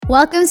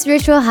Welcome,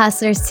 spiritual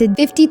hustlers, to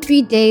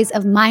 53 Days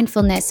of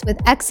Mindfulness with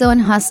XO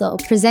and Hustle,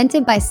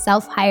 presented by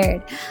Self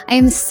Hired. I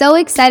am so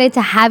excited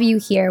to have you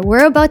here.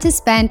 We're about to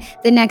spend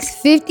the next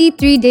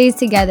 53 days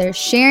together,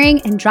 sharing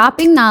and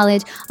dropping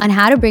knowledge on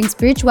how to bring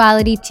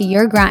spirituality to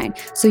your grind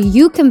so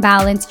you can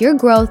balance your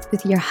growth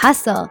with your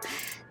hustle.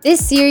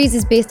 This series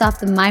is based off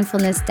the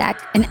Mindfulness Deck,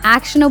 an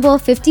actionable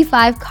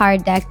 55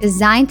 card deck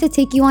designed to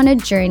take you on a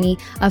journey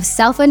of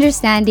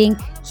self-understanding,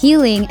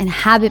 healing, and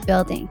habit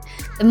building.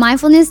 The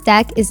Mindfulness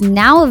Deck is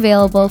now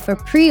available for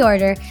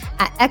pre-order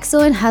at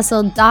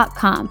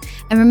xoandhustle.com.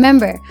 And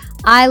remember,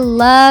 I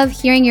love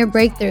hearing your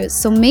breakthroughs,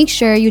 so make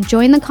sure you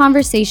join the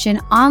conversation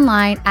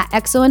online at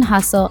XO and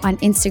Hustle on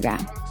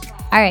Instagram.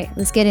 All right,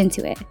 let's get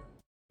into it.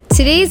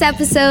 Today's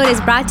episode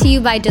is brought to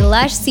you by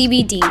Delush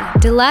CBD.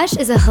 Delush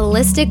is a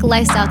holistic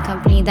lifestyle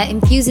company that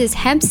infuses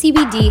hemp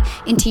CBD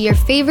into your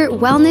favorite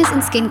wellness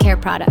and skincare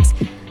products.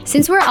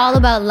 Since we're all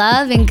about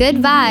love and good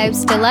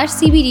vibes, Delush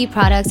CBD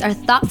products are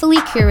thoughtfully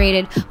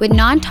curated with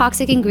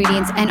non-toxic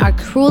ingredients and are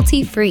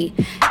cruelty-free.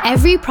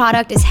 Every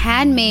product is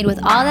handmade with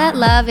all that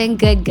love and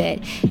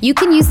good. You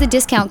can use the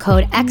discount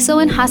code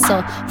XO and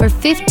Hustle for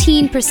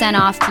 15%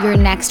 off your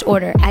next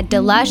order at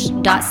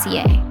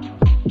delush.ca.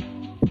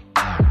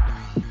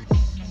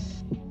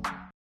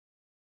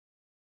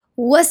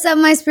 What's up,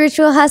 my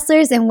spiritual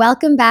hustlers, and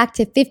welcome back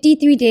to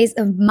 53 Days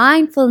of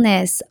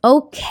Mindfulness.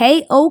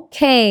 Okay.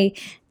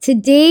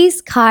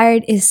 Today's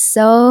card is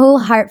so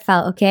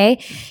heartfelt,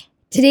 okay?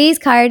 Today's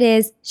card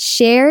is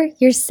share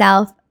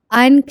yourself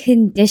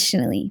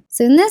unconditionally.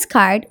 So in this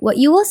card, what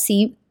you will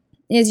see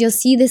is you'll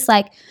see this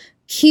like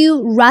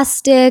cute,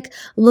 rustic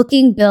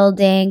looking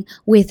building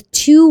with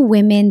two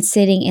women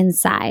sitting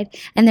inside.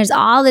 And there's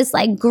all this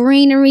like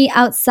greenery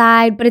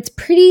outside, but it's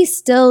pretty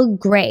still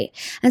gray.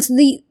 And so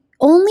the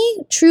only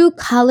true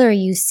color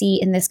you see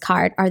in this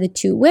card are the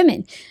two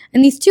women.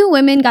 And these two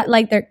women got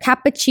like their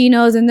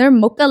cappuccinos and their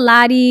mocha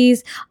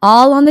lattes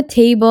all on the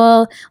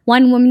table.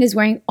 One woman is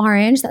wearing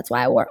orange. That's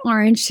why I wore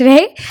orange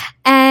today.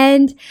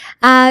 And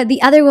the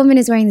other woman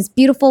is wearing this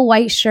beautiful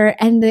white shirt.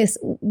 And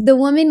the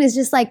woman is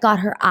just like got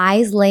her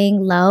eyes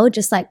laying low,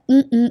 just like,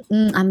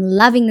 I'm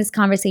loving this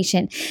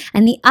conversation.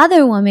 And the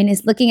other woman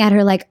is looking at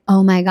her like,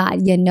 oh my God,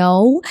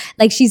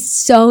 like she's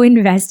so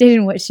invested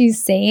in what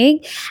she's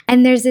saying.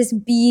 And there's this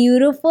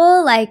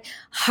beautiful like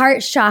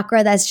heart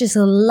chakra that's just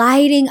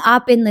lighting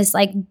up in this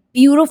like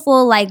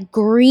beautiful like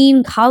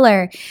green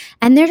color.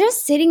 And they're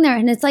just sitting there,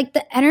 and it's like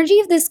the energy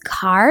of this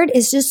card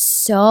is just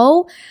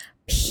so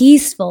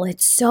peaceful.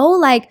 It's so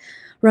like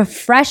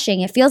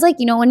refreshing. It feels like,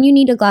 when you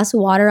need a glass of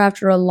water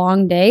after a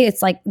long day,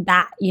 it's like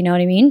that, you know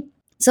what I mean?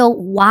 So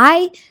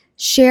why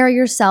share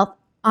yourself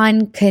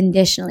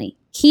unconditionally?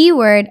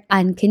 Keyword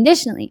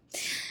unconditionally.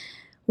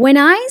 When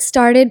I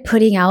started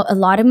putting out a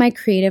lot of my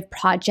creative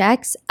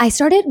projects, I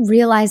started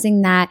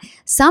realizing that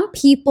some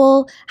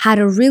people had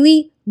a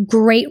really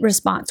great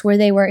response where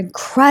they were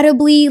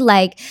incredibly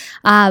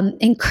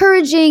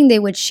encouraging. They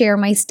would share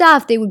my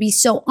stuff. They would be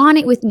so on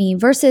it with me,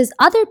 versus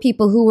other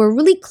people who were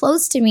really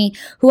close to me,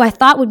 who I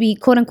thought would be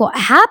quote unquote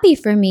happy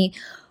for me,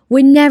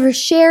 would never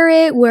share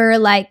it, were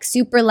like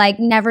super like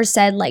never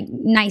said like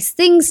nice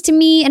things to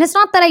me. And it's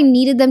not that I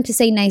needed them to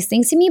say nice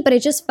things to me, but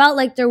it just felt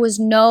like there was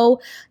no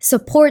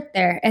support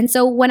there. And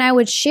so when I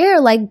would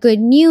share like good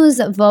news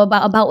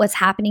about what's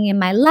happening in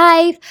my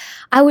life,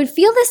 I would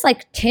feel this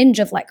like tinge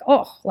of like,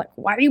 oh, like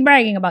why are you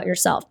bragging about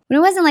yourself? But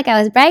it wasn't like I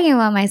was bragging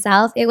about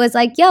myself. It was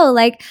like,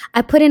 like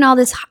I put in all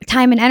this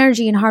time and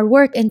energy and hard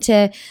work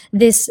into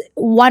this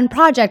one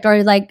project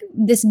or like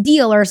this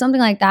deal or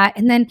something like that.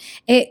 And then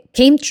it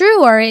came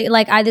true, or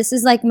this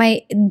is like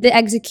the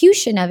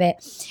execution of it.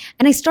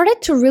 And I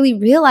started to really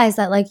realize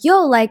that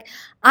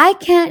I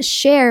can't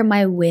share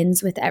my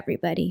wins with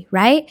everybody,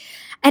 right?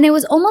 And it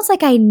was almost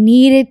like I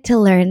needed to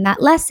learn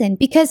that lesson,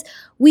 because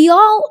we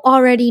all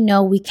already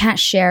know we can't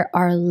share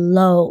our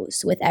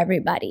lows with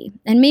everybody.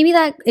 And maybe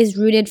that is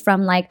rooted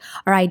from like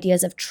our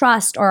ideas of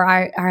trust, or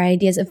our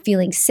ideas of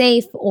feeling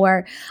safe,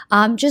 or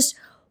just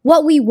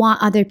what we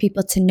want other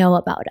people to know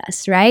about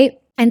us, right?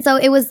 And so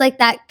it was like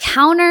that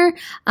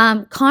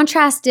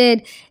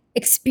contrasted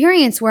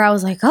experience where I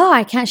was like, oh,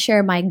 I can't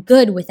share my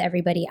good with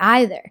everybody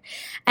either.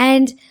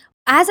 And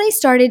as I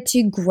started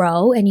to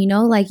grow, and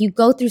you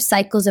go through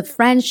cycles of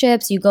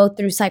friendships, you go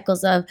through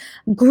cycles of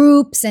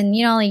groups, and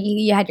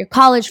you had your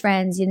college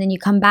friends, and then you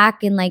come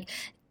back and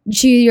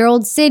to your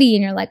old city,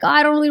 and you're like, oh,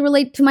 I don't really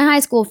relate to my high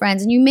school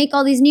friends, and you make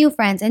all these new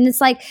friends. And it's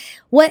like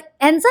what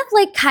ends up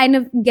kind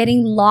of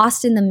getting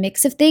lost in the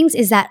mix of things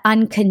is that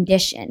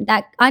uncondition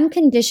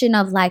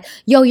of like,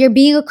 yo, you're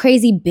being a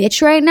crazy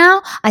bitch right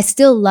now, I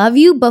still love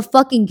you, but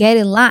fucking get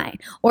in line.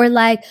 Or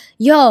like,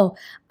 yo,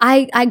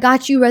 I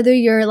got you whether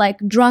you're like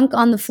drunk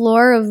on the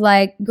floor of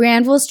like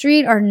Granville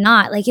Street or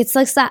not. Like it's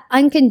like that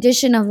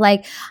uncondition of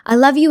like, I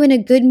love you in a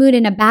good mood,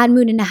 in a bad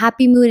mood, in a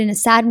happy mood, in a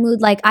sad mood.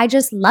 Like I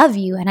just love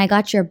you and I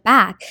got your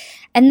back.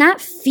 And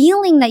that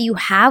feeling that you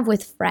have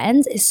with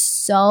friends is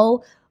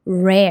so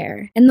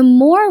rare. And the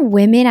more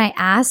women I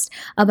asked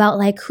about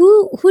like,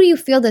 who do you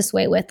feel this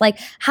way with? Like,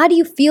 how do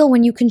you feel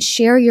when you can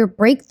share your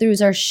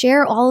breakthroughs or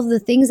share all of the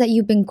things that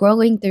you've been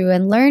growing through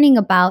and learning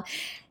about?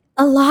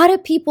 A lot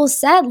of people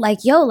said like,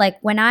 yo, like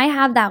when I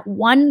have that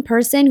one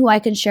person who I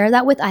can share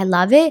that with, I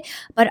love it.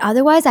 But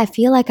otherwise I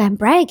feel like I'm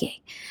bragging.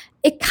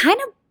 It kind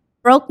of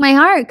broke my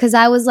heart because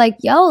I was like,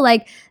 yo,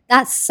 like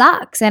that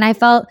sucks. And I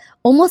felt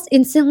almost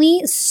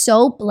instantly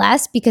so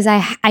blessed because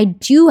I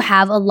do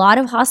have a lot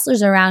of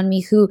hustlers around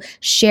me who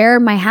share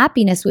my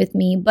happiness with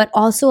me, but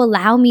also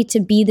allow me to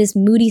be this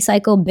moody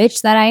psycho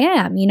bitch that I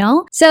am, you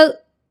know? So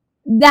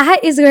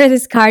that is where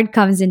this card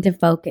comes into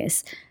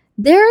focus.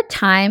 There are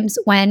times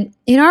when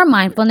in our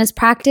mindfulness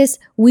practice,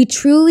 we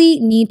truly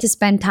need to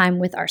spend time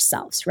with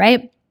ourselves,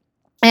 right?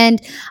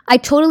 And I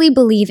totally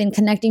believe in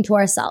connecting to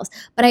ourselves,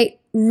 but I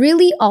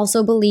really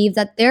also believe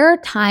that there are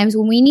times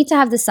when we need to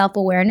have the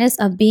self-awareness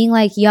of being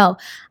like, yo,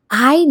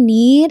 I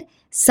need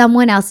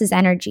someone else's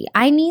energy.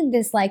 I need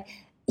this like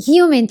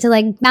human to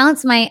like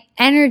bounce my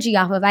energy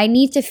off of. I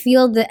need to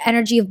feel the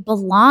energy of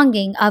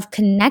belonging, of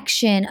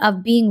connection,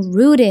 of being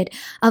rooted,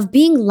 of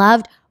being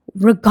loved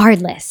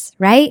regardless,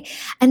 right?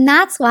 And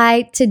that's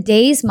why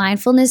today's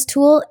mindfulness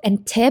tool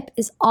and tip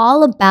is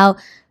all about,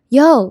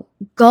 yo,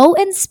 go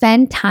and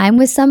spend time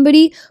with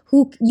somebody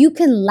who you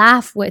can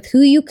laugh with,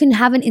 who you can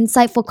have an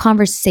insightful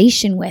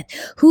conversation with,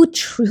 who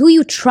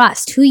you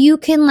trust, who you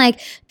can like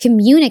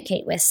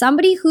communicate with,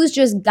 somebody who's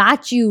just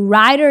got you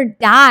ride or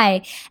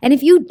die. And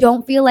if you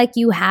don't feel like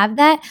you have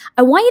that,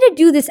 I want you to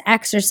do this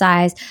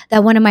exercise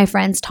that one of my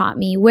friends taught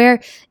me,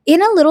 where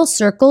in a little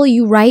circle,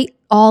 you write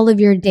all of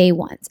your day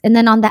ones. And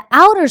then on the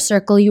outer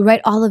circle, you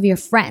write all of your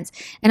friends.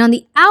 And on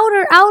the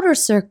outer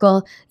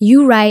circle,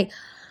 you write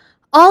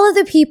all of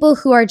the people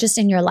who are just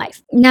in your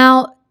life.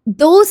 Now,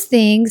 those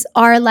things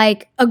are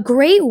like a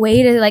great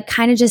way to like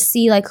kind of just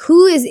see like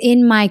who is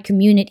in my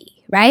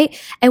community, right?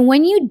 And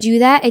when you do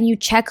that and you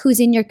check who's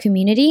in your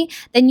community,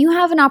 then you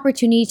have an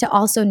opportunity to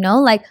also know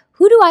like,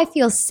 who do I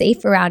feel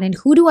safe around and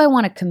who do I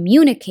want to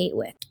communicate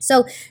with?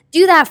 So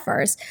do that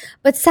first.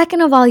 But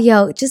second of all,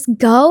 yo, just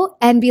go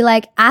and be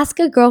like, ask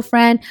a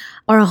girlfriend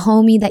or a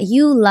homie that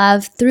you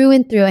love through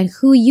and through and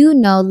who you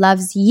know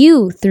loves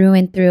you through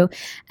and through,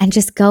 and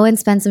just go and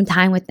spend some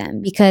time with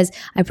them. Because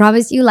I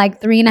promise you,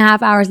 like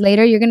 3.5 hours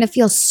later, you're going to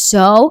feel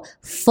so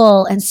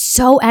full and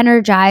so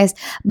energized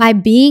by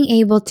being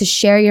able to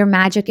share your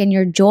magic and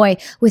your joy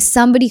with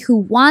somebody who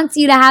wants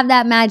you to have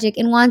that magic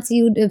and wants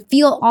you to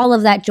feel all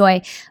of that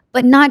joy,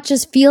 but not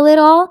just feel it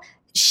all,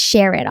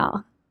 share it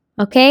all.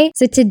 Okay,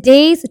 so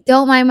today's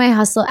Don't Mind My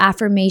Hustle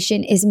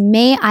affirmation is,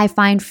 may I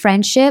find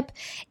friendship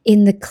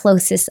in the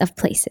closest of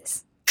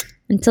places.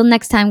 Until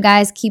next time,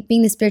 guys, keep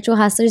being the spiritual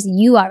hustlers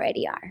you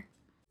already are.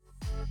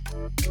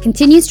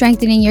 Continue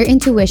strengthening your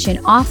intuition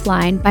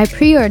offline by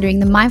pre-ordering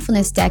the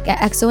mindfulness deck at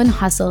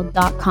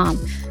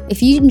xoandhustle.com.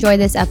 If you enjoyed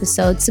this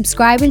episode,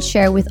 subscribe and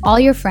share with all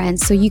your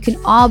friends so you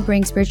can all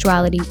bring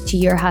spirituality to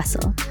your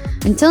hustle.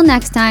 Until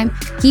next time,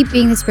 keep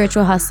being the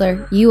spiritual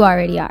hustler you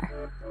already are.